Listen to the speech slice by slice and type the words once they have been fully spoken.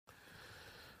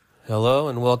Hello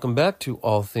and welcome back to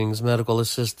All Things Medical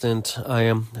Assistant. I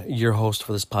am your host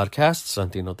for this podcast,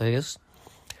 Santino Tejas.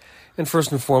 And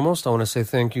first and foremost, I want to say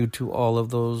thank you to all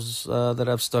of those that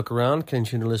have stuck around,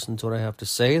 continue to listen to what I have to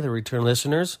say, the return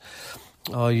listeners.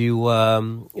 All you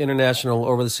international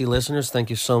over-the-sea listeners,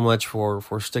 thank you so much for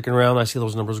sticking around. I see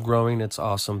those numbers growing. It's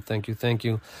awesome. Thank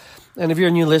you. And if you're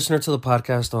a new listener to the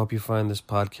podcast, I hope you find this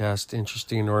podcast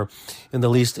interesting or in the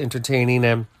least entertaining.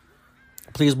 And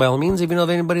please, by all means, if you know of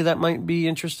anybody that might be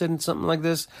interested in something like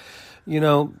this,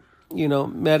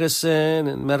 medicine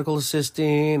and medical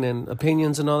assisting and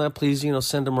opinions and all that, please,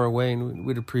 send them our way, and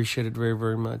we'd appreciate it very,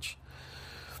 very much.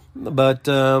 But,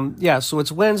 so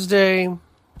it's Wednesday,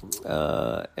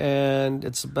 and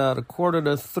it's about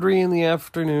 2:45 in the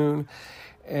afternoon,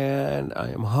 and I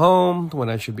am home when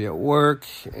I should be at work,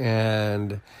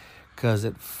 and because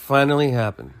it finally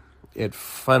happened. It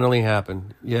finally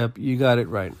happened. Yep, you got it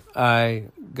right. I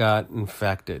got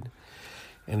infected.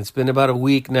 And it's been about a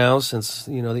week now since,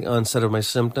 the onset of my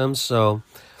symptoms. So,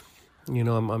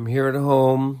 I'm here at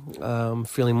home,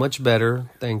 feeling much better.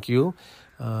 Thank you.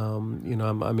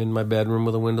 I'm in my bedroom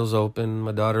with the windows open.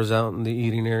 My daughter's out in the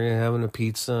eating area having a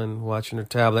pizza and watching her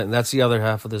tablet. And that's the other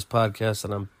half of this podcast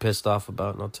that I'm pissed off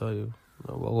about. And I'll tell you,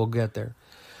 we'll get there.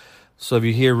 So if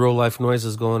you hear real life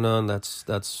noises going on,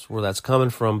 that's where that's coming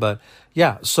from. But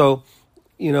yeah, so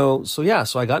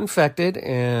I got infected,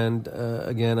 and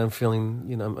again, I'm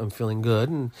feeling good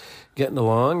and getting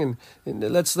along, and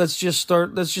let's just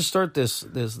start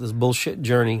this bullshit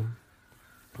journey.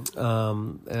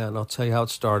 And I'll tell you how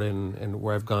it started and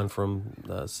where I've gone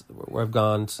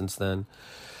since then.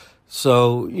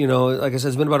 So, like I said,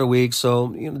 it's been about a week. So,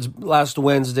 last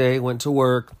Wednesday, went to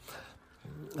work.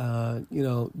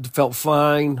 Felt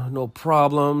fine, no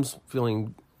problems,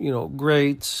 feeling,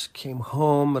 great. Came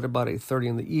home at about 8:30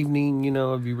 in the evening.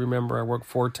 If you remember, I work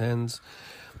 410s.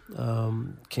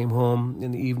 Came home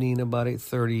in the evening about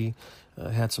 8:30,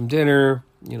 had some dinner,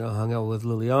 hung out with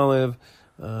Lily Olive,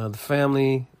 the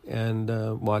family, and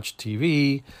watched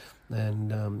TV.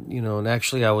 And, and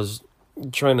actually I was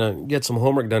trying to get some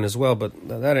homework done as well, but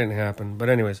that didn't happen. But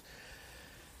anyways,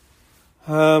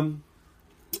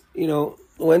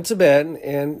 went to bed,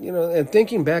 and and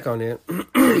thinking back on it,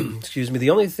 excuse me,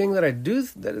 the only thing that I do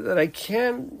that I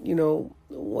can,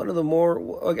 one of the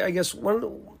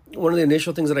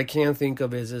initial things that I can think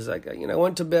of is like, I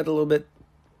went to bed a little bit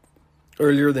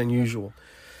earlier than usual,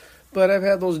 but I've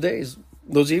had those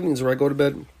evenings where I go to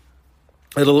bed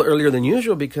a little earlier than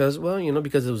usual because it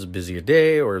was a busier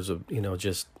day, or it's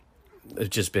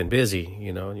just been busy,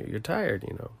 you're tired,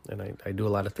 and I do a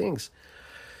lot of things.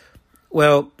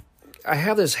 Well, I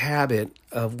have this habit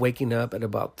of waking up at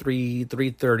about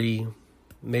 3:30,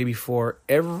 maybe 4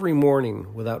 every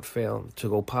morning without fail to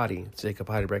go potty, to take a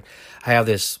potty break. I have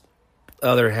this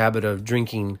other habit of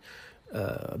drinking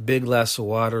a big glass of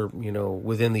water,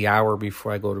 within the hour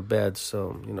before I go to bed.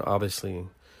 So, obviously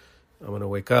I'm going to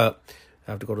wake up,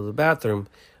 I have to go to the bathroom.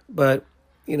 But,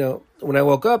 when I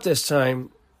woke up this time,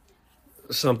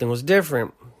 something was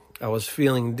different. I was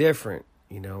feeling different.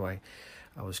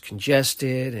 I was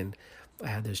congested, and I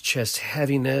had this chest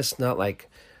heaviness, not like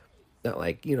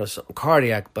something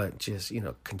cardiac, but just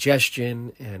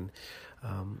congestion, and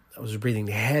I was breathing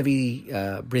heavy,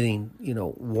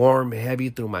 warm, heavy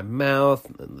through my mouth,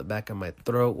 and the back of my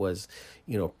throat was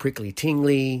prickly,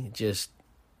 tingly,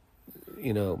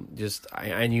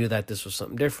 I knew that this was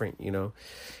something different,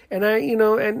 and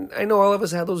I know all of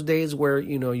us have those days where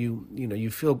you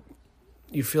feel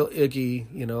icky,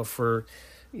 for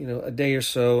a day or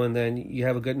so, and then you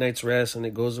have a good night's rest and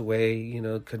it goes away.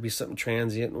 It could be something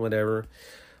transient and whatever.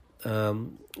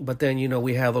 But then,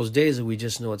 we have those days that we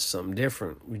just know it's something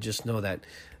different. We just know that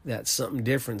something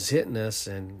different's hitting us,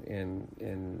 and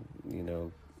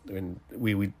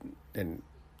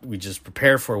we just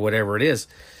prepare for whatever it is.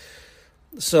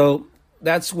 So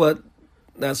that's what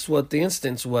the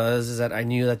instance was, is that I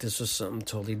knew that this was something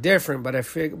totally different, but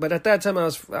at that time I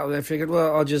figured,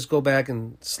 well, I'll just go back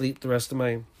and sleep the rest of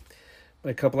my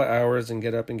couple of hours and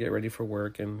get up and get ready for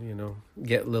work, and,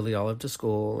 get Lily Olive to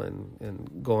school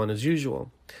and go on as usual.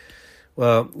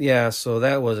 Well, yeah, so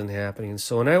that wasn't happening.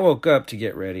 So when I woke up to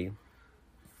get ready,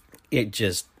 it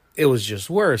was just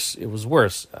worse. It was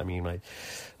worse. I mean,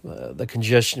 the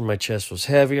congestion in my chest was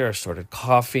heavier. I started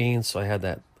coughing, so I had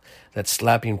that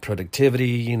slapping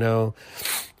productivity, and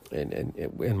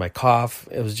my cough.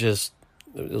 It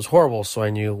was horrible. So I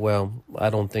knew, well, I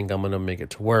don't think I'm going to make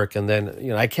it to work. And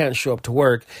then, I can't show up to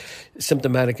work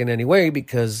symptomatic in any way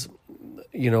because,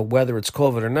 whether it's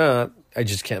COVID or not, I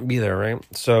just can't be there, right?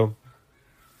 So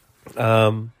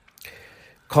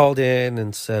called in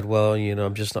and said, well,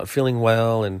 I'm just not feeling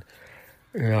well, and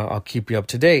I'll keep you up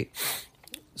to date.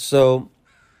 So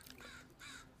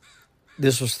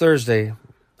this was Thursday,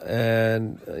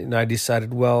 and I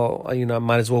decided, well, I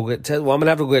might as well get tested. Well, I'm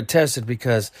gonna have to go get tested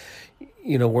because,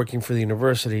 working for the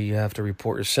university, you have to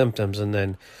report your symptoms, and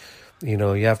then, you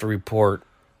have to report,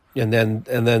 and then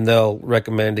they'll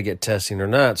recommend to get testing or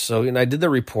not. So, I did the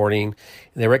reporting,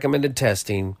 and they recommended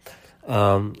testing.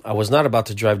 I was not about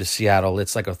to drive to Seattle.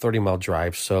 It's like a 30-mile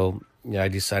drive, so I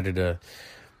decided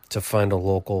to find a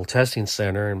local testing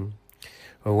center, and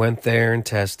I went there and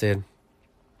tested.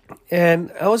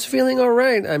 And I was feeling all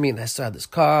right. I mean, I still had this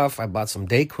cough. I bought some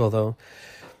Dayquil, though.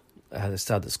 I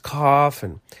still had this cough,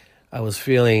 and I was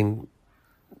feeling,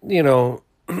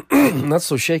 not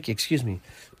so shaky, excuse me,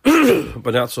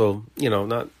 but not so,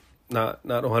 not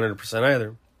 100%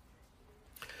 either.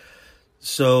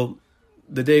 So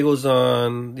the day goes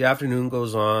on, the afternoon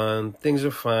goes on, things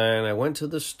are fine. I went to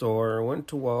the store, went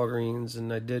to Walgreens,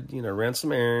 and I did, ran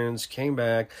some errands, came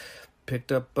back,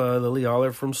 picked up Lily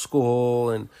Olive from school,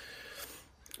 and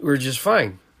we were just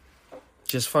fine,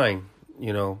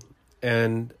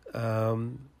 and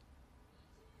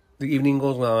the evening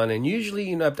goes on, and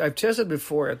usually, I've tested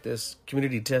before at this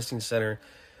community testing center,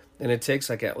 and it takes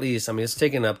at least, it's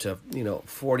taken up to,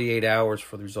 48 hours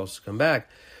for the results to come back,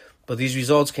 but these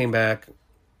results came back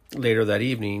later that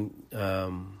evening,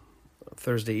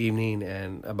 Thursday evening,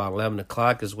 and about 11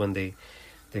 o'clock is when they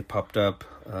popped up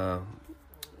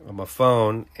on my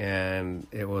phone, and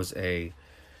it was a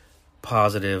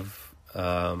positive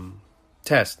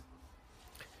test.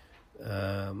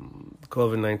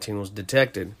 COVID-19 was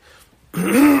detected.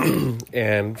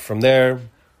 And from there,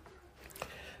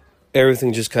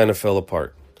 everything just kind of fell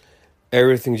apart.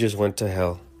 Everything just went to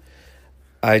hell.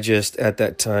 I just, at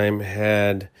that time,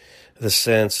 had the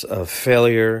sense of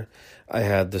failure. I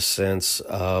had the sense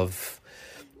of,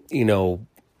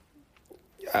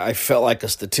 I felt like a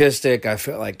statistic. I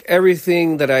felt like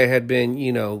everything that I had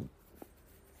been,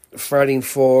 fighting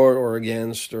for or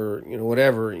against or,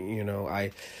 whatever,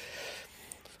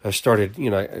 I started,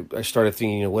 I started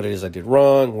thinking, what it is I did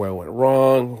wrong, where I went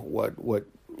wrong,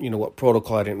 what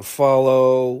protocol I didn't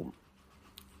follow.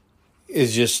 It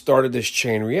just started this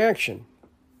chain reaction.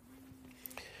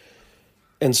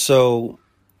 And so,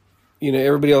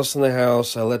 everybody else in the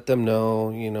house, I let them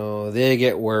know, they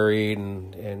get worried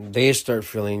and they start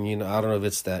feeling, I don't know if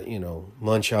it's that,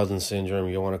 Munchausen syndrome,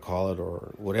 you want to call it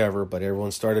or whatever, but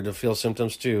everyone started to feel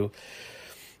symptoms too.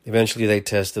 Eventually they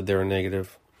tested, they were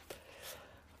negative.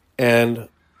 And,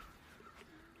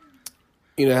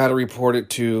 I had to report it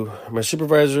to my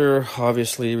supervisor,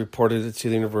 obviously reported it to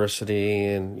the university,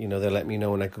 and, they let me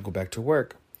know when I could go back to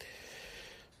work.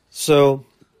 So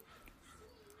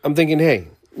I'm thinking, hey,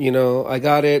 I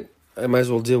got it. I might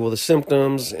as well deal with the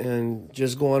symptoms and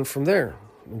just go on from there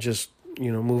and just,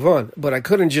 move on. But I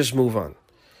couldn't just move on.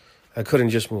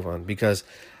 Because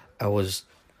I was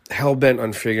hell-bent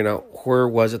on figuring out where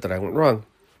was it that I went wrong.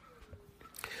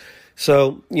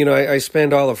 So, I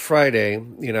spend all of Friday,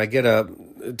 I get up,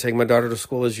 take my daughter to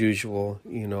school as usual.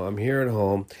 I'm here at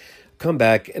home, come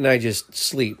back, and I just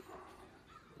sleep.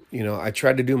 I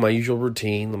tried to do my usual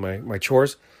routine, my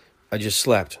chores. I just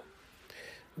slept.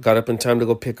 Got up in time to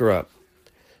go pick her up.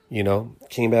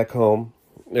 Came back home.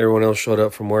 Everyone else showed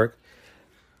up from work.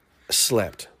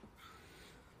 Slept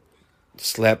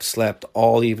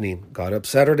all evening. Got up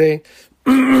Saturday,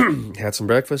 had some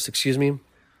breakfast,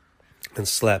 and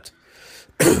slept.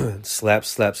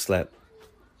 slept.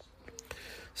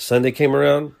 Sunday came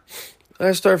around.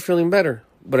 I start feeling better,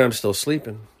 but I'm still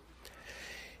sleeping.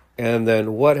 And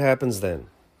then what happens then?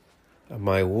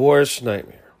 My worst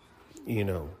nightmare.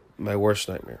 My worst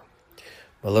nightmare.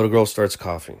 My little girl starts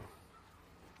coughing.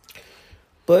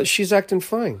 But she's acting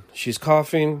fine. She's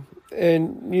coughing.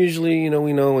 And usually,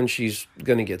 we know when she's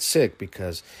going to get sick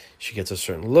because she gets a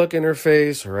certain look in her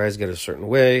face. Her eyes get a certain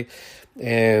way.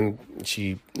 And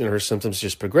she, her symptoms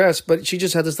just progress. But she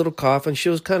just had this little cough and she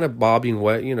was kind of bobbing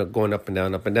wet, going up and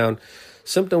down.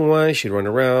 Symptom-wise, she'd run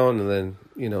around and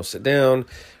then, sit down,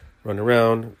 run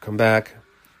around, come back.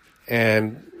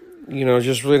 And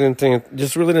just really didn't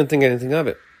think anything of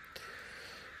it.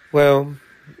 Well,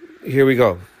 here we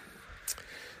go.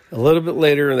 A little bit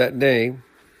later that day,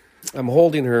 I'm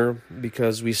holding her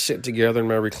because we sit together in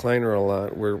my recliner a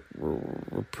lot. We're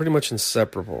pretty much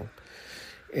inseparable.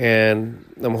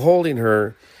 And I'm holding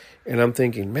her, and I'm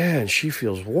thinking, man, she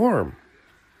feels warm.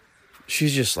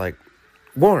 She's just like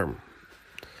warm.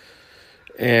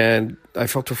 And I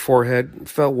felt her forehead,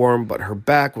 felt warm, but her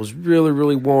back was really,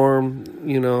 really warm,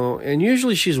 And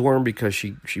usually she's warm because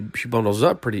she bundles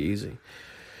up pretty easy.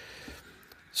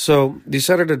 So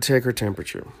decided to take her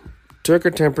temperature. Took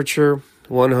her temperature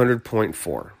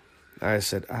 100.4. I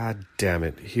said, damn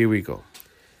it, here we go.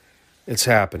 It's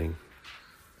happening.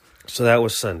 So that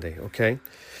was Sunday, okay?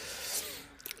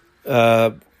 Gave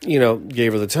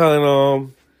her the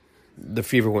Tylenol. The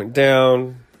fever went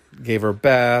down. Gave her a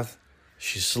bath.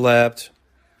 She slept.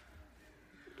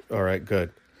 All right,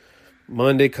 good.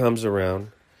 Monday comes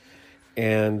around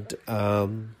and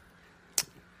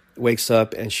wakes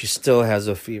up and she still has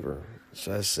a fever.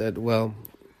 So I said, well,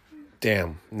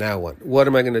 damn, now what? What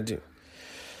am I going to do?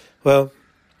 Well,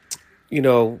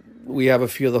 we have a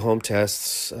few of the home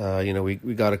tests.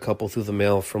 We got a couple through the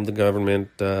mail from the government,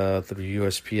 through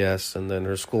USPS, and then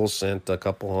her school sent a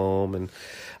couple home, and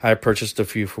I purchased a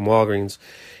few from Walgreens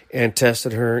and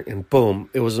tested her, and boom,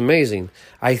 it was amazing.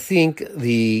 I think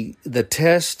the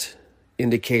test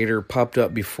indicator popped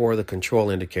up before the control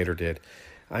indicator did.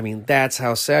 I mean, that's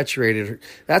how saturated,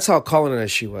 that's how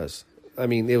colonized she was. I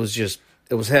mean, it was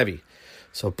heavy.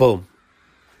 So boom.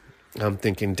 I'm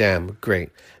thinking, damn,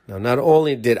 great. Now, not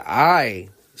only did I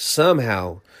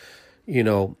somehow,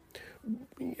 break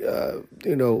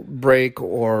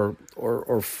or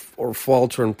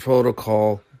falter in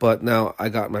protocol, but now I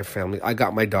got my family, I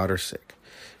got my daughter sick.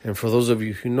 And for those of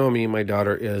you who know me, my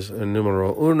daughter is a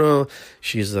numero uno.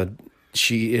 She's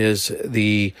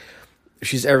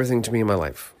everything to me in my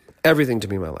life. Everything to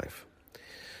me in my life.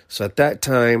 So at that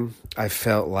time, I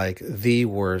felt like the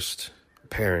worst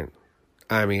parent.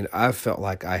 I mean, I felt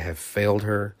like I had failed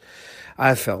her.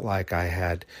 I felt like I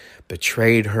had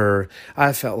betrayed her.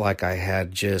 I felt like I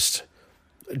had just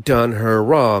done her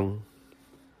wrong.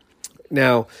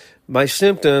 Now, my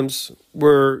symptoms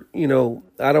were,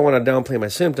 I don't want to downplay my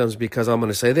symptoms because I'm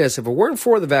going to say this. If it weren't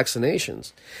for the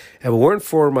vaccinations, if it weren't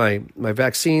for my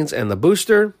vaccines and the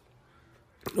booster,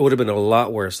 it would have been a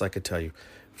lot worse, I could tell you.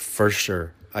 For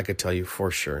sure. I could tell you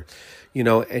for sure.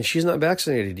 And she's not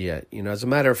vaccinated yet. As a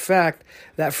matter of fact,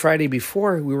 that Friday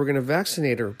before, we were going to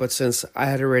vaccinate her. But since I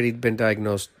had already been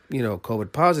diagnosed,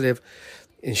 COVID positive,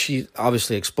 and she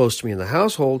obviously exposed to me in the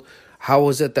household, how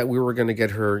was it that we were going to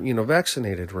get her,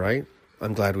 vaccinated, right?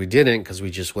 I'm glad we didn't, because we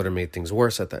just would have made things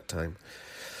worse at that time.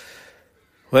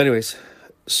 Well, anyways,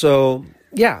 I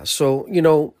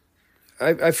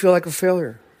feel like a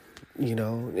failure.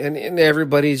 And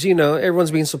everybody's,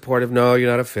 everyone's being supportive. No, you're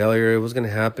not a failure. It was going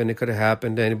to happen. It could have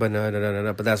happened to anybody.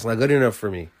 No. But that's not good enough for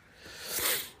me.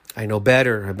 I know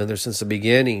better. I've been there since the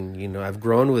beginning. I've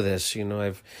grown with this.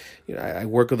 I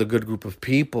work with a good group of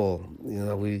people.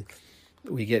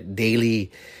 We get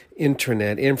daily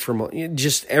internet info,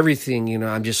 just everything.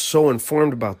 I'm just so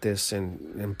informed about this,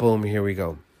 and boom, here we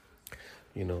go.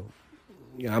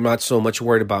 I'm not so much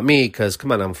worried about me because,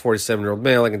 come on, I'm a 47-year-old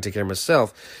male. I can take care of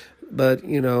myself. But,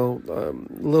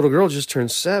 little girl just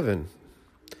turned 7.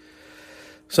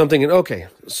 So I'm thinking, okay,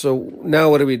 so now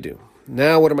what do we do?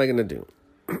 Now what am I going to do?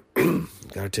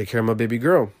 Got to take care of my baby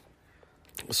girl.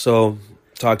 So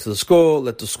talk to the school,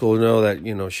 let the school know that,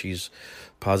 she's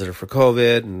positive for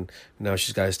COVID, and now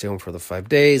she's got to stay home for the 5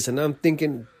 days. And I'm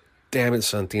thinking, damn it,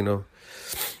 Santino,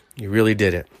 you really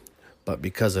did it. But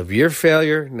because of your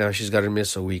failure, now she's got to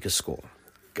miss a week of school.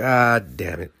 God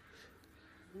damn it.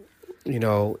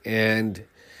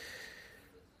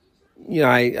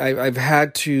 I've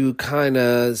had to kind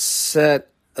of set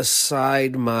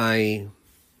aside my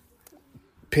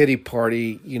pity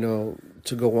party,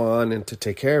 to go on and to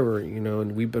take care of her,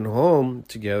 and we've been home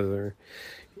together,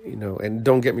 and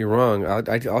don't get me wrong,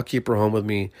 I'll keep her home with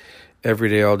me every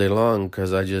day, all day long,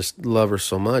 because I just love her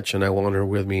so much, and I want her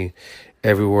with me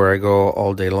everywhere I go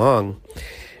all day long.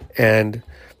 And,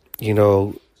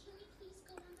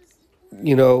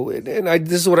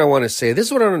 this is what I want to say. This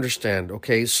is what I don't understand.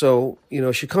 Okay. So,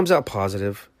 she comes out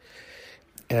positive,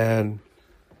 and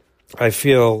I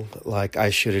feel like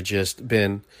I should have just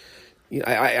been,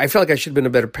 I feel like I should have been a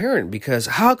better parent, because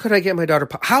how could I get my daughter,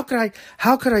 how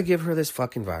could I give her this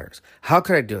fucking virus? How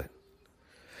could I do it?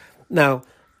 Now,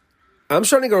 I'm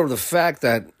starting to go over the fact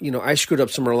that, I screwed up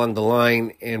somewhere along the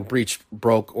line and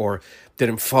broke, or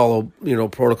didn't follow,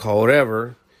 protocol,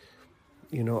 whatever.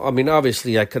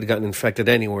 Obviously I could have gotten infected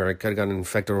anywhere. I could have gotten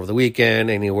infected over the weekend,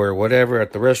 anywhere, whatever,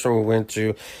 at the restaurant we went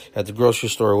to, at the grocery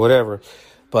store, whatever.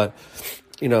 But,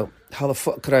 how the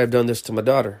fuck could I have done this to my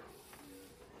daughter?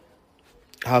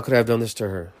 How could I have done this to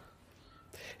her?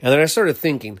 And then I started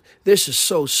thinking, this is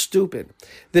so stupid.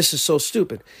 This is so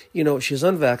stupid. She's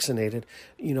unvaccinated.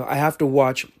 I have to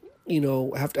watch,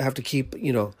 have to keep,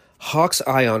 hawk's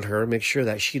eye on her, make sure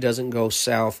that she doesn't go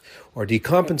south or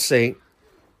decompensate.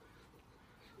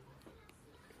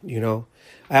 I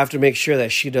have to make sure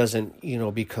that she doesn't,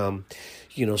 become,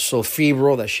 so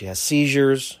febrile that she has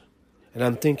seizures. And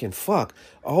I'm thinking, fuck,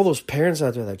 all those parents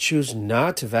out there that choose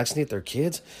not to vaccinate their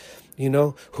kids,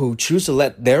 who choose to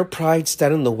let their pride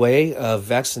stand in the way of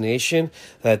vaccination,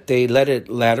 that they let it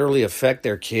laterally affect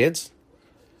their kids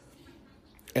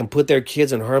and put their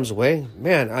kids in harm's way.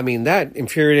 Man, I mean, that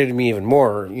infuriated me even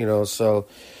more, so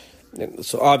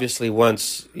obviously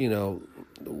once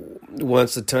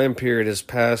the time period is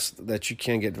passed that you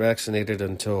can't get vaccinated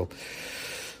until,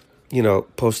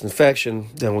 post-infection,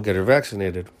 then we'll get her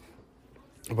vaccinated.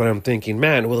 But I'm thinking,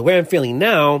 man, well, the way I'm feeling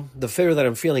now, the fear that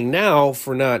I'm feeling now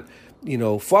for not,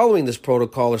 following this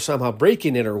protocol or somehow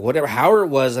breaking it or whatever, however it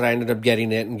was that I ended up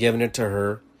getting it and giving it to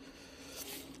her.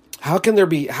 How can there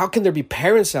be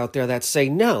parents out there that say,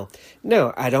 no,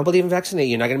 I don't believe in vaccinating.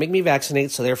 You're not going to make me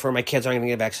vaccinate, so therefore my kids aren't going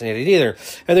to get vaccinated either.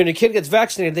 And then your kid gets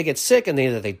vaccinated, they get sick, and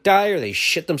either they die or they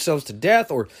shit themselves to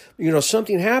death or,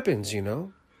 something happens, I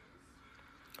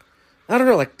don't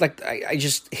know, I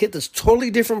just hit this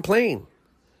totally different plane.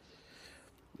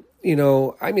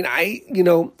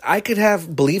 I could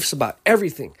have beliefs about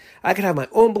everything. I could have my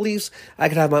own beliefs. I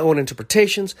could have my own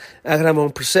interpretations. I could have my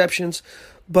own perceptions.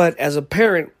 But as a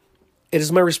parent, it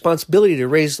is my responsibility to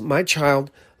raise my child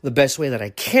the best way that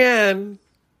I can,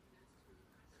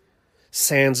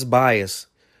 sans bias.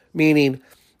 Meaning,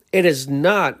 it is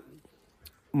not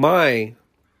my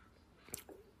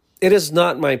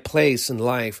place in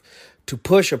life to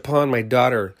push upon my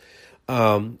daughter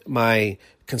my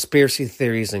conspiracy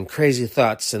theories and crazy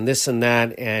thoughts and this and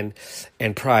that and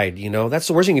pride. That's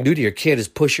the worst thing you can do to your kid, is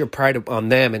push your pride on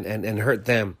them and hurt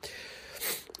them.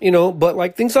 But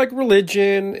like things like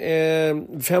religion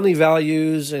and family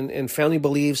values and family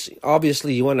beliefs,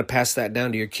 obviously you want to pass that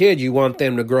down to your kid. You want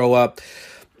them to grow up,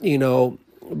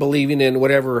 believing in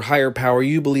whatever higher power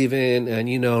you believe in,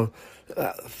 and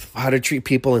how to treat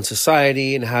people in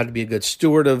society and how to be a good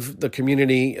steward of the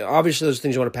community. Obviously those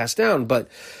things you want to pass down, but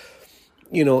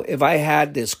if I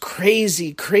had this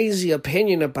crazy, crazy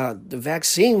opinion about the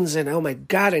vaccines and, oh my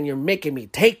God, and you're making me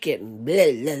take it and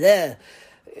blah, blah, blah,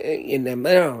 and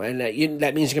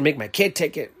that means you're going to make my kid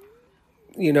take it,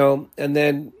 and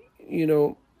then,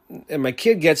 and my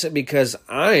kid gets it because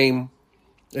I'm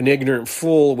an ignorant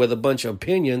fool with a bunch of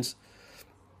opinions.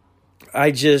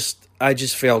 I just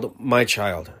failed my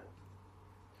child.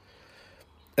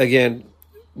 Again,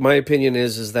 my opinion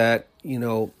is that,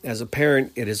 as a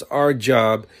parent, it is our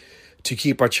job to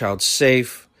keep our child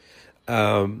safe,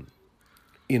 every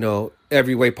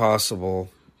way possible,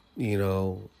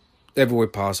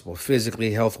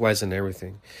 physically, health-wise, and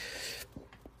everything.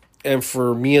 And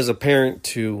for me as a parent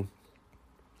to,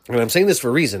 and I'm saying this for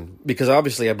a reason, because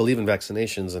obviously I believe in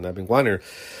vaccinations and I've been wanting her,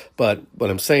 but what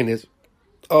I'm saying is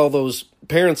all those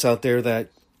parents out there that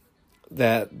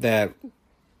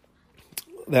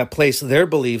place their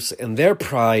beliefs and their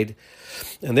pride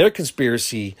and their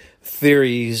conspiracy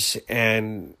theories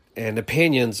and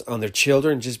opinions on their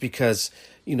children just because,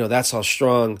 that's how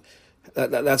strong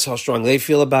they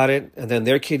feel about it, and then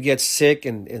their kid gets sick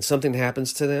and something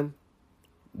happens to them.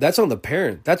 That's on the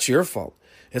parent. That's your fault.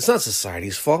 It's not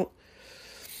society's fault.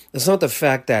 It's not the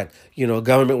fact that,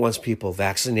 government wants people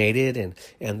vaccinated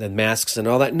and the masks and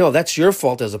all that. No, that's your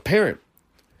fault as a parent.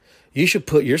 You should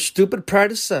put your stupid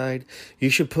pride aside. You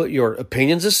should put your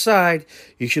opinions aside.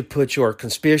 You should put your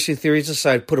conspiracy theories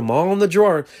aside. Put them all in the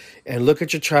drawer and look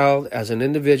at your child as an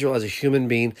individual, as a human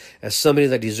being, as somebody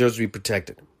that deserves to be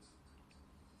protected.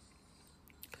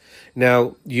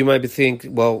 Now, you might be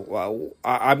thinking, well,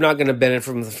 I'm not going to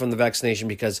benefit from the vaccination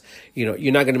because, you're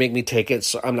not going to make me take it,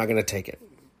 so I'm not going to take it.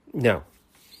 No.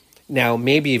 Now,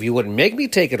 maybe if you wouldn't make me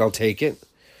take it, I'll take it.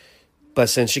 But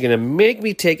since you're going to make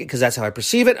me take it, because that's how I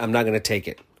perceive it, I'm not going to take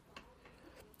it.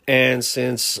 And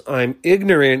since I'm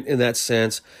ignorant in that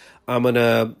sense, I'm going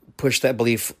to push that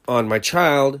belief on my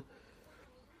child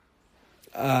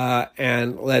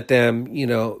and let them,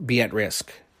 be at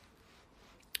risk.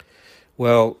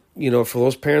 Well, for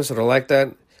those parents that are like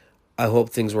that, I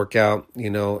hope things work out,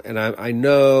 and I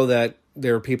know that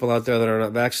there are people out there that are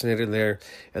not vaccinated there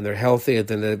and they're healthy and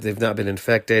they've not been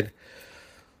infected.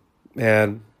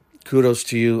 And kudos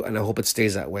to you, and I hope it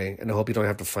stays that way, and I hope you don't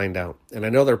have to find out. And I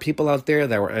know there are people out there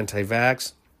that were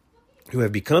anti-vax who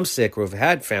have become sick or have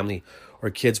had family or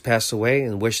kids pass away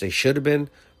and wish they should have been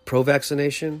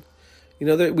pro-vaccination.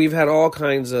 We've had all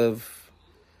kinds of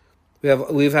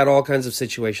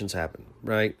situations happen,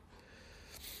 right?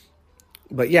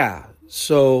 But yeah,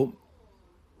 so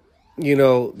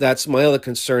that's my other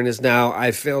concern is now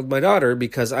I failed my daughter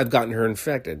because I've gotten her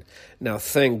infected. Now,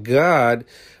 thank God.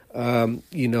 I've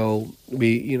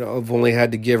only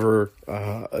had to give her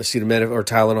acetaminophen or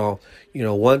Tylenol,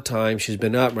 one time. She's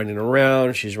been up, running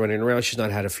around. She's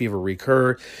not had a fever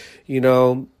recur,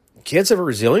 kids that are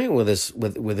resilient with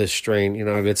this strain.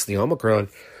 If it's the Omicron,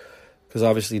 because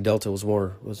obviously Delta was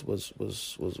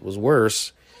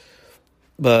worse.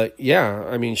 But yeah,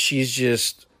 I mean, she's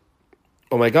just,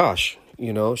 oh my gosh,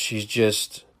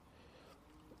 she's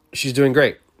doing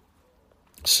great.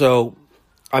 So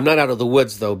I'm not out of the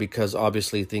woods though, because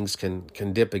obviously things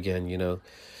can dip again.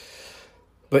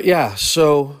 But yeah,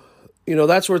 so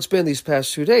that's where it's been these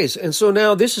past 2 days. And so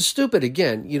now this is stupid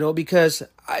again, because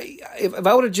if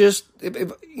I would have just,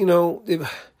 if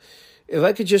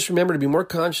I could just remember to be more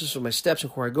conscious of my steps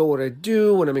and where I go, what I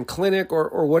do when I'm in clinic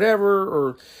or whatever,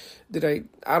 or I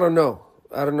don't know.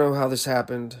 I don't know how this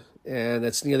happened, and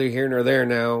it's neither here nor there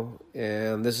now.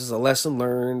 And this is a lesson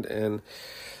learned. And,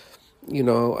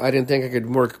 I didn't think I could be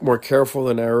more careful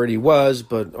than I already was,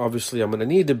 but obviously I'm going to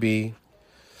need to be.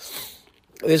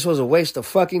 This was a waste of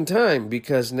fucking time,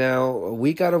 because now a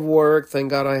week out of work,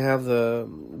 thank God I have the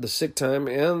sick time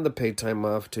and the paid time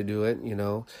off to do it,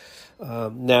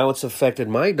 Now it's affected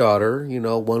my daughter,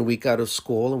 1 week out of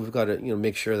school, and we've got to,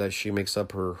 make sure that she makes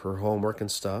up her homework and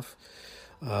stuff.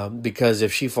 Because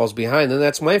if she falls behind, then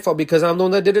that's my fault, because I'm the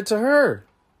one that did it to her.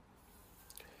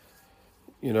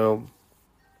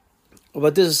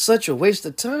 But this is such a waste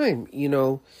of time,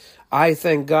 I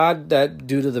thank God that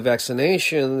due to the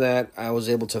vaccination that I was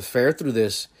able to fare through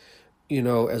this,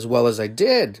 as well as I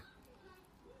did.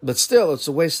 But still, it's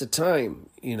a waste of time,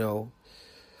 And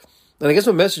I guess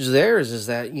my message there is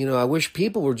that, I wish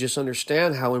people would just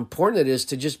understand how important it is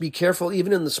to just be careful,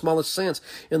 even in the smallest sense,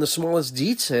 in the smallest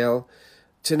detail,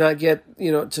 to not get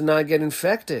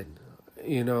infected,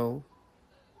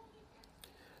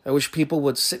 I wish people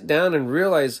would sit down and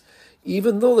realize,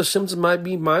 even though the symptoms might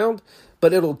be mild,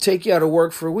 but it'll take you out of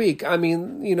work for a week. I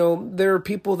mean, there are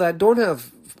people that don't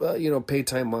have, paid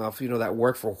time off, that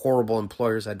work for horrible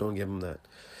employers that don't give them that,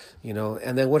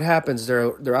 and then what happens?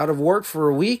 They're out of work for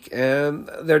a week and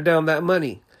they're down that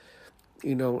money.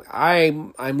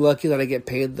 I'm lucky that I get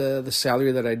paid the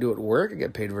salary that I do at work. I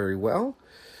get paid very well.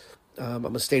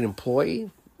 I'm a state employee.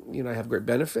 I have great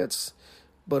benefits.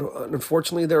 But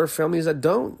unfortunately, there are families that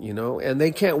don't, and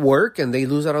they can't work and they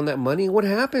lose out on that money. What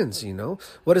happens,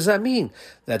 What does that mean?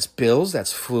 That's bills,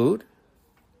 that's food.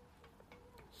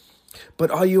 But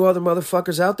all you other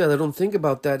motherfuckers out there that don't think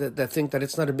about that think that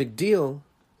it's not a big deal,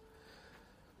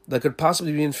 that could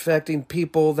possibly be infecting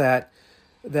people that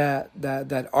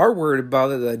are worried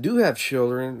about it, that do have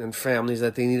children and families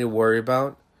that they need to worry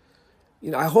about.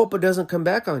 I hope it doesn't come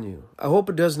back on you. I hope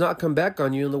it does not come back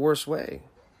on you in the worst way.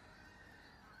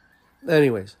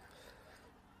 Anyways,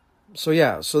 so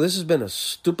this has been a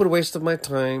stupid waste of my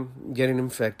time getting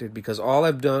infected, because all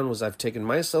I've done was I've taken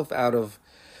myself out of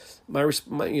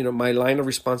my line of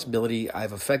responsibility.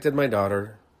 I've affected my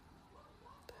daughter.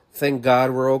 Thank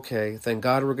God we're okay. Thank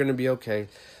God we're going to be okay.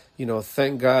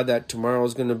 Thank God that tomorrow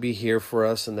is going to be here for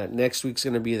us, and that next week's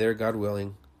going to be there, God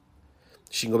willing.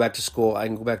 She can go back to school. I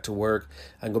can go back to work.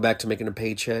 I can go back to making a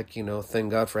paycheck.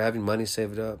 Thank God for having money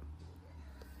saved up.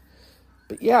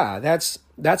 But yeah, that's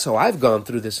how I've gone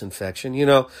through this infection.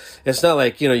 It's not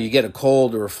like, you get a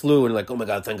cold or a flu and like, oh my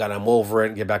God, thank God I'm over it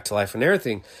and get back to life and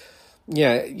everything.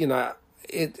 Yeah,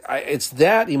 it's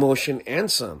that emotion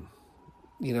and some,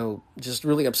 just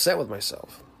really upset with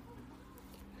myself.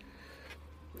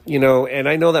 And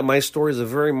I know that my story is a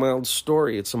very mild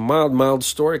story. It's a mild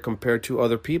story compared to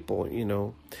other people.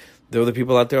 There are the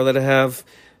people out there that have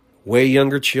way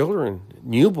younger children,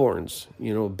 newborns,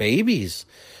 babies,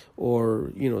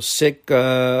 or, sick,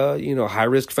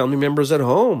 high-risk family members at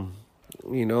home,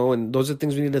 and those are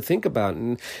things we need to think about.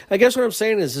 And I guess what I'm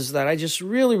saying is that I just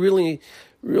really, really,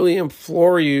 really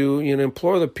implore you,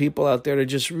 implore the people out there to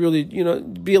just really,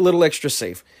 be a little extra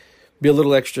safe. Be a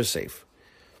little extra safe.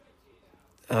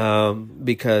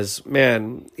 Because,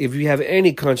 man, if you have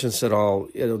any conscience at all,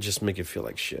 it'll just make you feel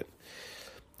like shit.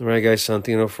 All right, guys,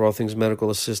 Santino for All Things Medical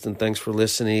Assistant. Thanks for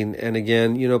listening. And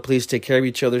again, please take care of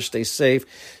each other. Stay safe.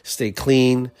 Stay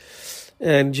clean.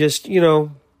 And just,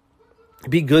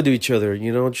 be good to each other.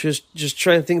 Just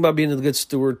try and think about being a good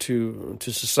steward to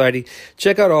society.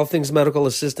 Check out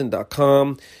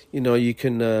allthingsmedicalassistant.com. You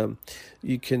can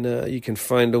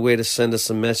find a way to send us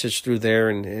a message through there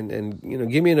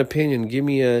and give me an opinion, give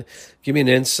me an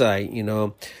insight.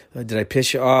 Did I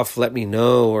piss you off? Let me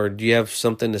know. Or do you have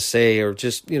something to say? Or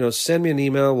just send me an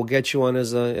email. We'll get you on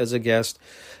as a guest.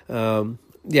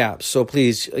 So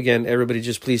please, again, everybody,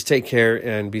 just please take care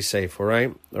and be safe. All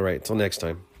right. Till next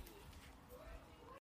time.